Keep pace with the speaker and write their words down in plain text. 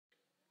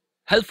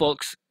Hello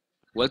folks,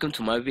 welcome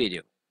to my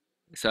video.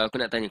 So aku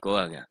nak tanya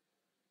korang lah,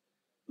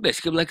 best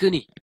ke Melaka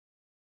ni?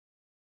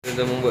 Kita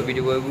dah membuat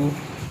video baru.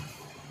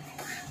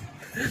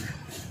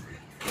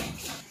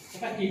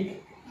 Pagi.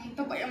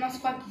 Tempat yang masuk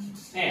pagi.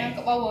 Yang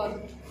kat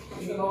bawah.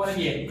 Kat bawah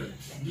lagi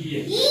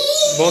dia.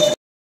 Bos.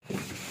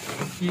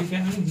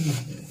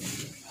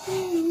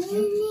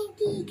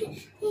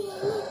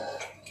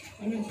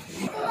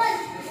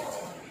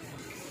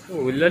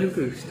 Oh, lalu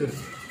ke situ?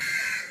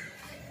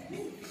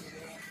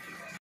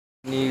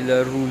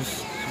 Inilah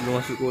rules sebelum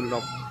masuk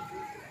kolam.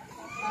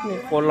 Ni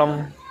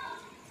kolam.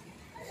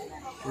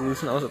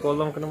 Rules nak masuk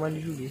kolam kena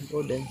mandi dulu.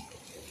 Oh dan.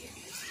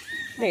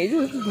 Naik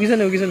je, pergi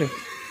sana.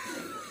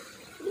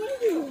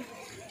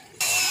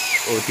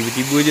 Oh,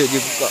 tiba-tiba je dia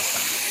buka.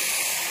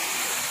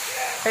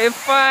 Have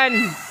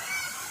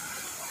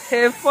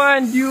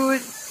fun,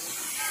 dude.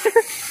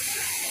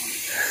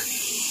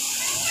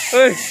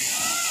 Oi.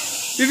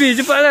 Bibi,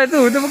 cepatlah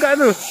tu, dia buka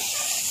tu.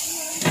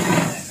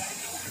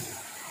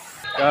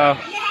 Kau.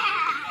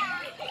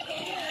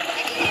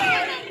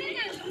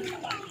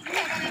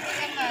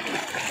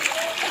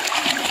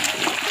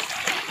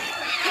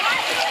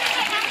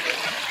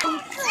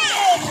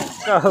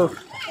 Kau.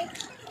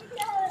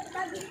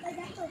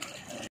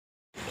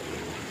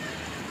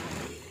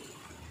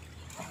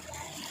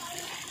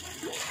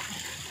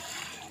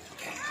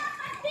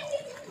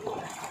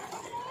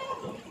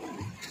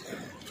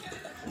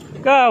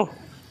 Kau.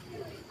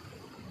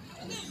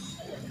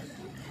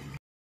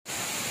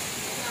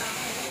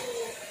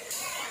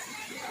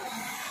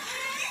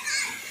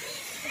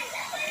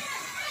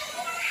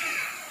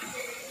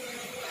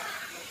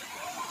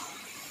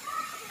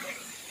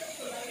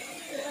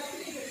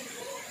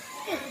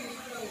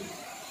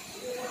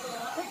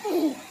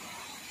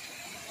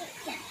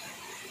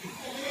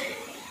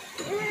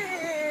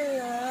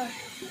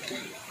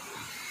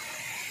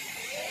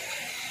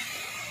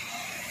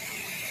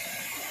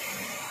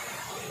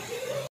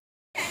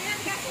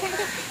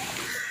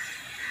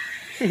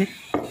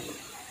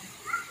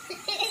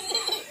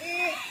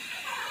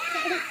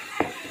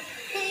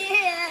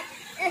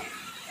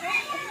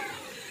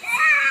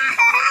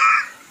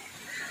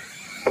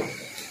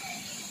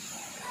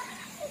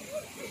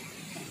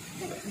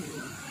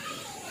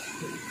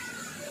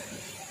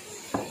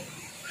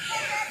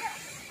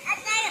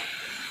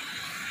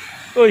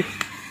 Oi.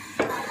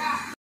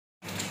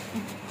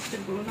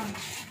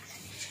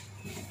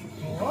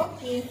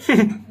 Okey.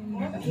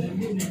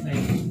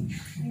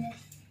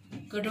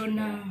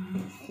 Corona.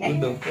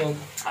 Udah kau.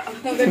 Aku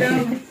tak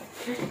kadang.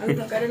 Aku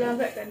tak kadang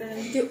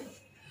lanjut.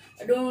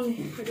 Aduh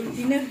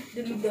Tina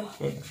dia ludah.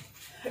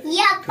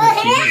 Ya, apa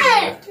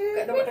hal?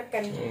 Kat dapat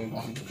tekan.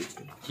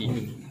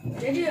 Sini.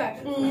 Jadi ah.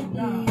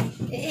 Nah.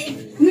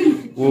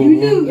 Oh.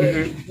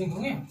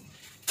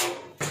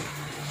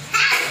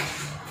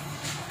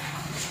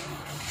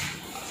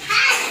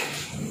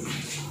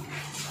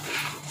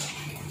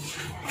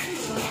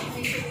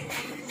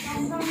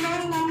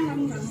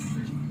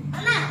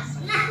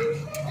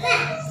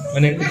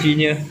 Mana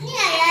kucingnya? Ni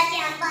ayah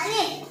nampak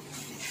ni.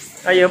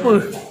 Ayah apa?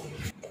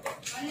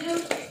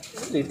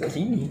 Letak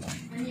sini.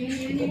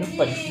 Letak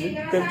depan.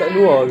 Letak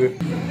luar ke?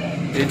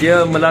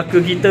 Dia Melaka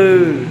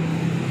kita.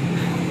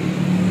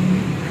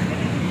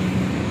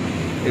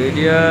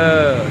 Dia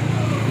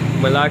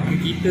Melaka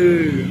kita.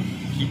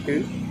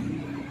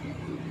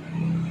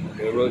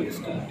 The road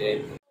is too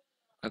dead.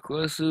 Aku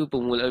rasa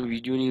permulaan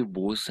video ni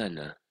bosan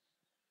lah.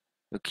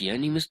 Okay, yang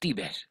ni mesti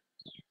best.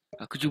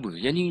 Aku cuba.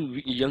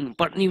 Yang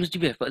part ni mesti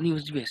best.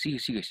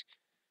 Serius.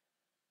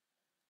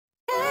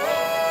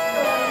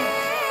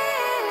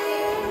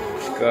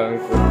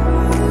 Sekarang aku.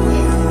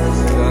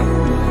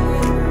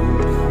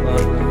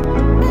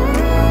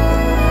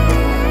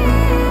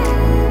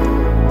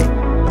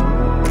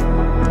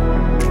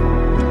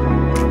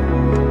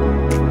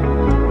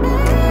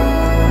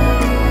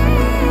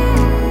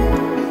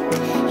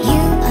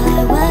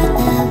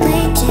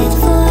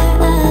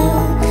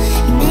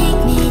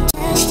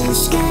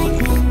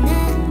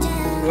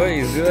 What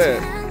is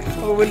that?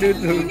 Apa benda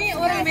tu? Ini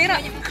orang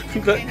berak.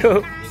 Tak kau.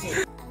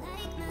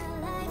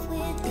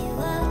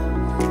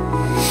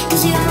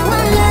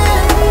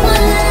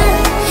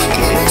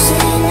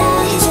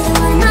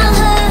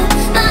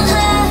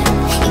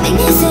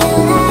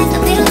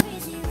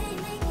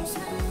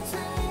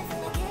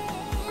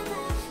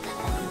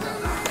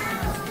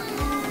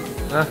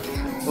 Hah?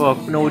 Oh,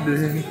 aku pernah order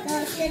ni.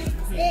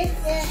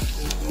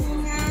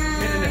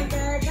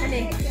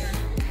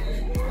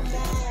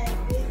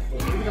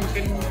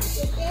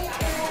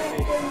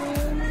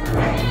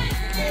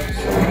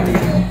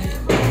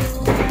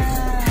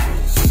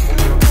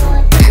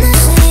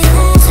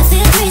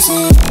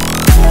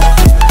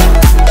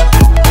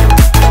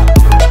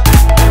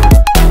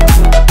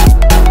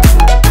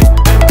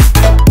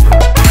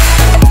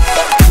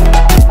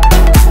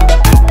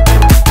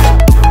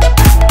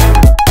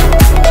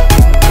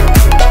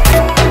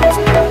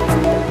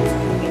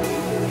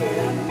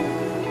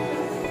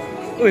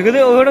 Oi, kau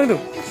tengok orang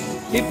tu.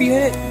 Happy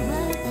kan?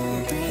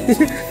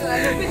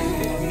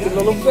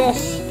 Terlalu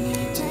best.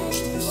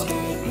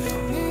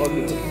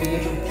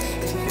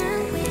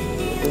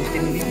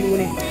 posting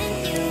video ni.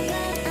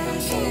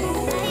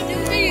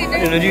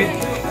 Ada lagi.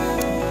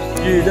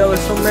 Dude, that was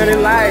so many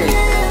likes.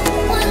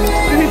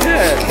 Look at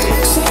that.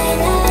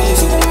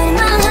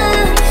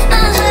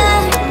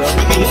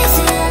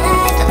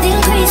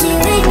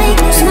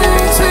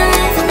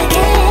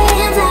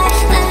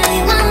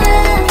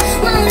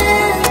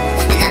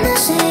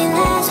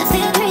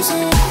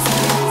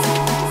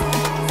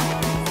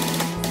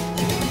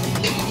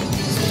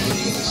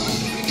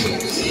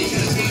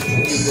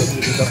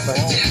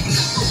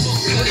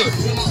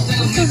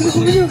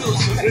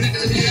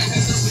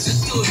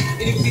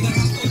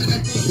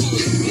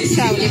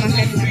 Besar boleh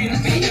makan.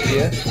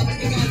 Ya.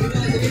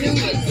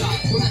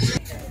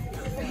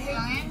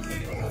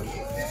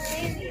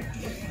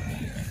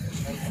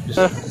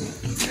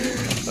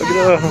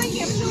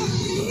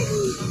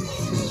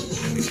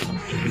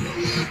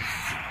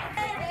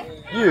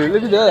 Dude,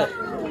 look at that.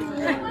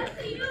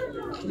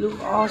 Look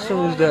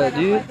awesome is that,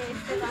 dude.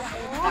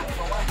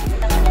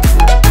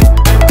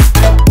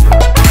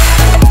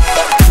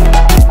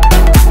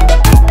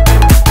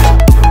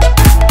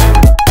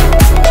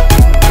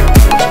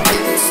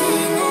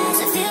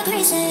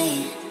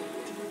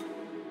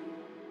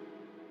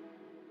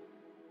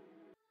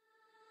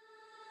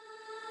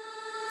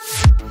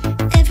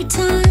 Every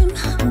time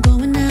I'm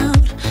going out,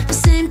 the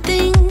same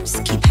things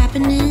keep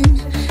happening.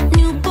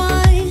 New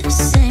boy,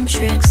 same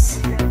tricks.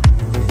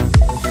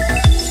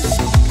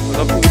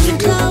 Coming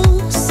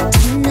close to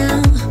me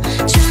now,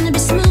 trying to be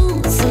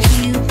smooth. So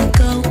here we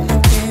go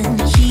again,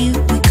 here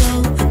we go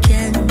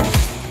again.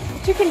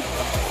 Chicken.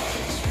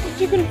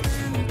 Chicken.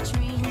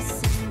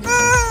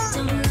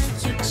 Don't let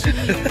your cheese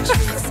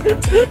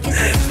take it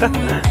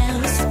somewhere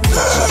else.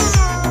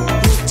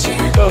 Would ya?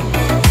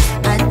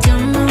 I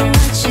don't know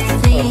what you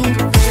think,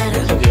 but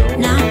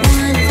I'm not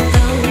one of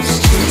those.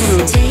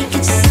 Just take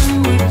it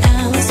somewhere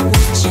else.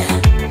 Would ya?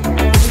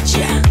 Would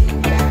ya?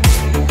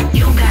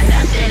 You got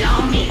nothing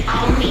on me,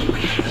 on me.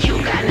 You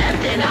got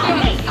nothing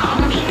on me, on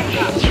me.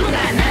 You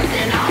got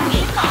nothing on me,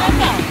 on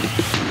me.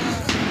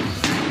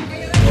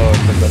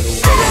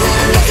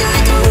 Looking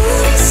like a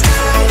movie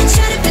star. You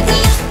try to pick me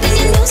up in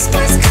your new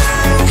sports car.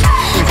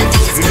 I think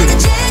it's called a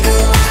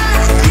Jaguar.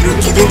 I don't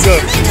give a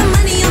damn, make the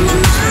money on my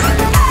mind.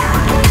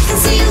 I can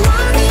see you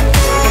want me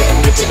bad,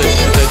 but your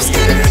pretty moves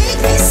gonna make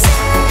me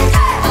sad.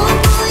 Oh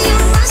boy, you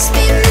must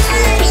be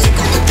mad. You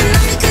got nothing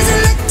on me 'cause I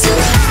look too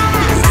hot.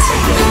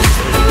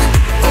 You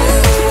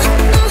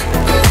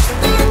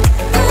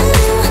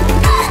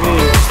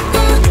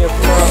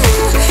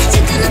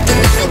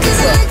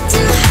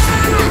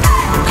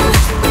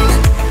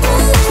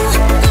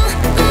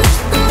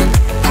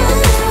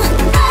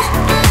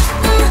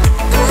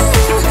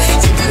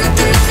got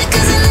nothing on me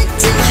 'cause I look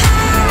too hot.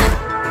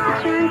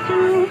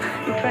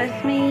 Impress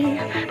me,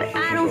 but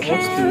I don't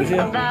care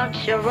about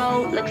your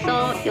Rolex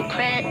or your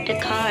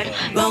credit card.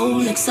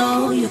 Rolex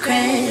or your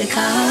credit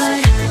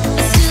card.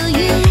 But still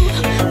you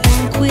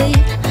won't quit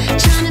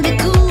trying to be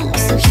cool.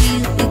 So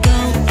here we go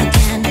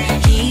again.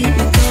 Here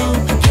we go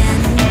again,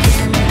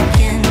 again,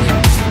 again.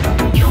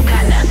 You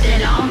got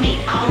nothing on me,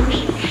 on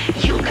me.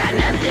 You got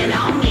nothing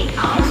on me,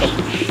 on me.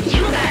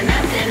 You got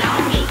nothing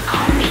on me,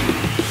 on me.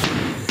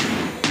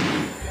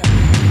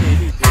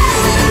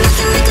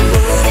 Looking like a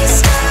movie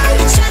star.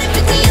 You try to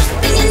pick me up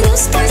in your new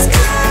sports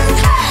car.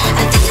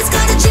 I think it's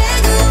called a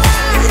Jaguar.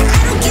 I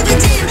don't give a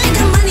damn, make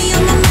the money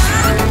on my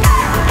mind.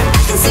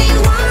 I can see you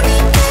want me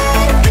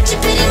bad, but your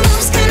pretty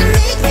moves gonna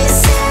make me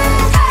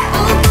sad.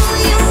 Oh boy,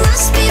 you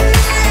must be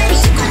mad.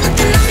 You got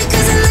nothing on me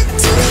 'cause I look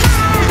too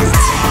hot.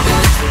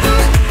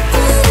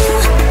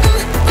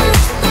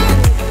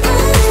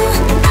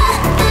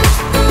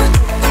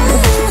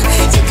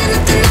 You got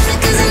nothing on me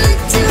 'cause I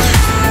look too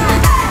hot.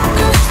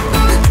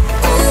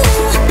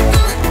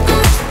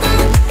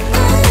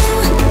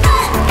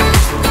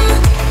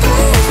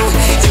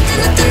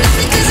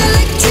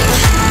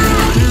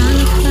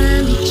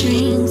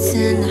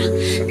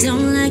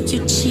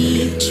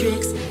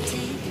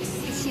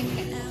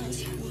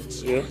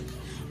 Ya.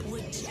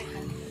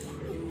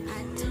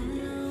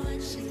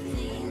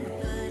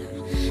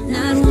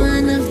 Not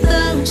one of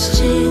those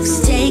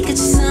chicks. Take it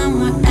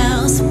somewhere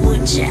else.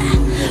 Would ya?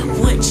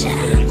 Would ya?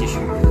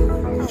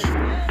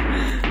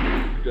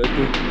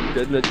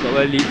 Dah nak cepat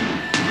balik.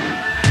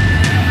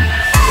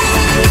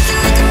 Looking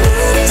like a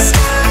movie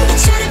star. You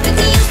try to pick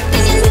me up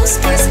in your new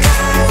sports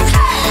car.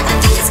 I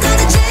think it's called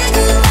a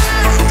Jaguar.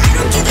 I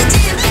don't give a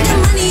damn, make the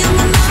money on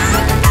my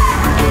mind.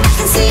 I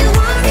can see you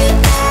want me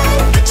bad,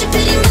 but your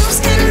pretty moves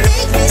gonna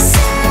make me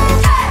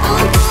sad.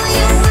 Oh boy,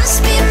 you must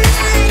be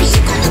mad.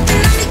 You got nothing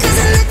on me 'cause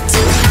I look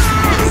too hot.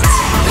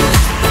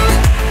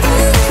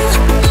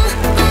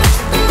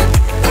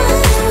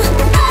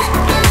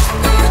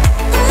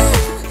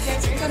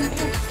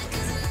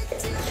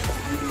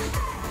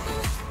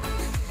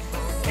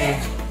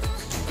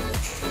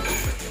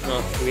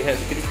 Rehat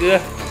seketika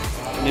lah.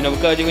 Dia nak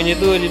buka je macam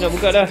tu, dia nak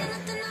buka dah.